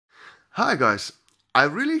Hi guys, I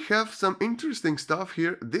really have some interesting stuff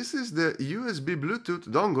here. This is the USB Bluetooth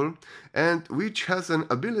dongle, and which has an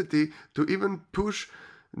ability to even push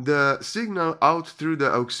the signal out through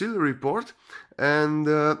the auxiliary port. And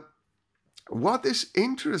what is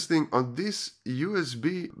interesting on this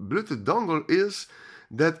USB Bluetooth dongle is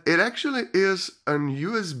that it actually is an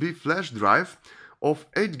USB flash drive of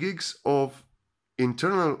 8 gigs of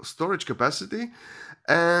internal storage capacity,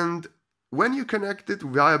 and when you connect it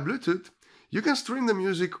via Bluetooth, you can stream the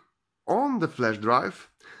music on the flash drive,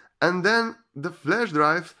 and then the flash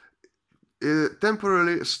drive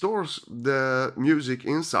temporarily stores the music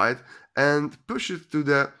inside and pushes it to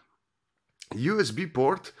the USB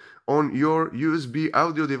port on your USB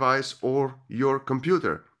audio device or your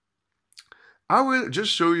computer. I will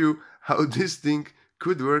just show you how this thing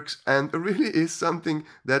could work, and really is something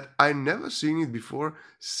that I never seen it before,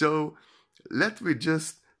 so let me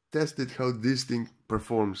just test it how this thing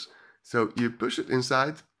performs. So you push it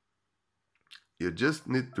inside, you just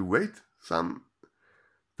need to wait some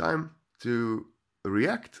time to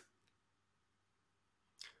react.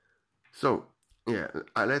 So yeah,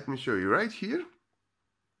 let me show you right here.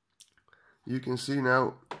 You can see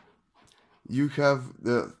now you have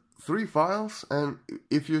the 3 files, and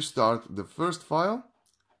if you start the first file,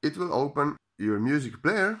 it will open your music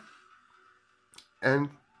player, and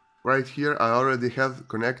right here I already have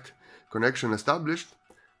connection established,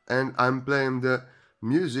 and I'm playing the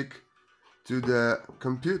music to the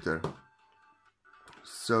computer.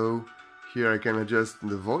 So here I can adjust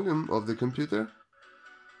the volume of the computer,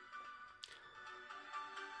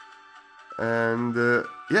 and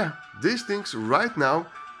yeah, these things right now,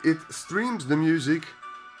 it streams the music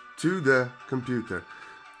to the computer.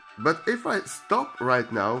 But if I stop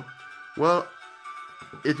right now, well,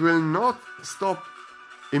 it will not stop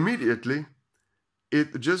immediately.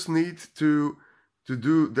 It just needs to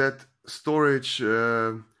do that storage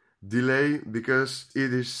delay, because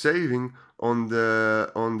it is saving on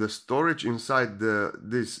the storage inside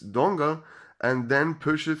this dongle, and then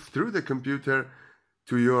push it through the computer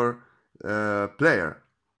to your player.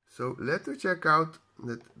 So let me check out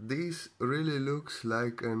that this really looks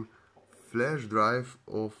like a flash drive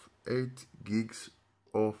of 8 gigs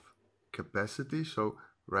of capacity. So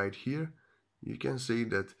right here you can see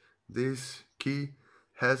that this key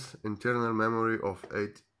has internal memory of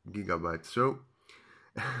 8 gigabytes. So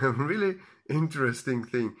really interesting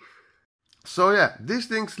thing. So yeah, this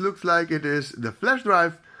thing looks like it is the flash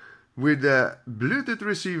drive with a Bluetooth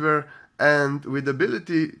receiver and with the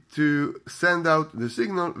ability to send out the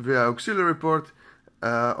signal via auxiliary port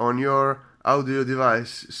on your audio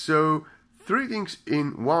device. So 3 things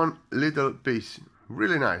in one little piece.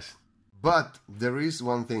 Really nice. But there is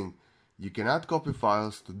one thing: you cannot copy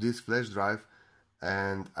files to this flash drive,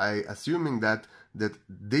 and I assuming that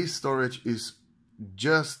this storage is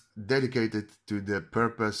just dedicated to the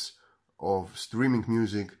purpose of streaming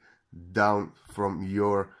music down from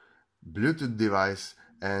your Bluetooth device,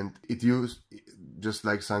 and it used just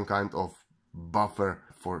like some kind of buffer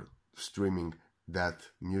for streaming that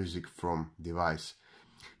music from device.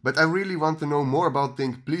 But I really want to know more about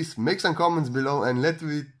things. Please make some comments below and let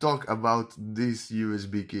me talk about this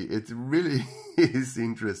USB key. It really is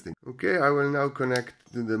interesting. Okay, I will now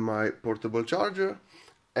connect to my portable charger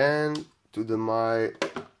and to my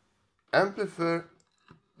amplifier,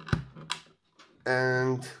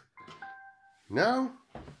 and now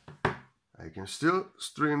I can still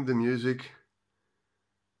stream the music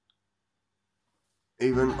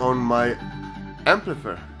even on my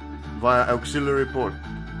amplifier via auxiliary port.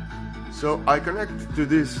 So I connect to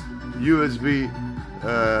this USB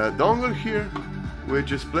dongle here,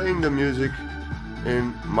 which is playing the music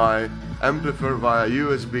in my amplifier via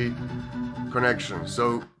USB connection.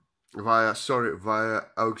 So via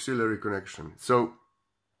auxiliary connection. So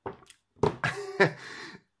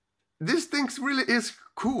this thing really is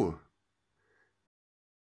cool.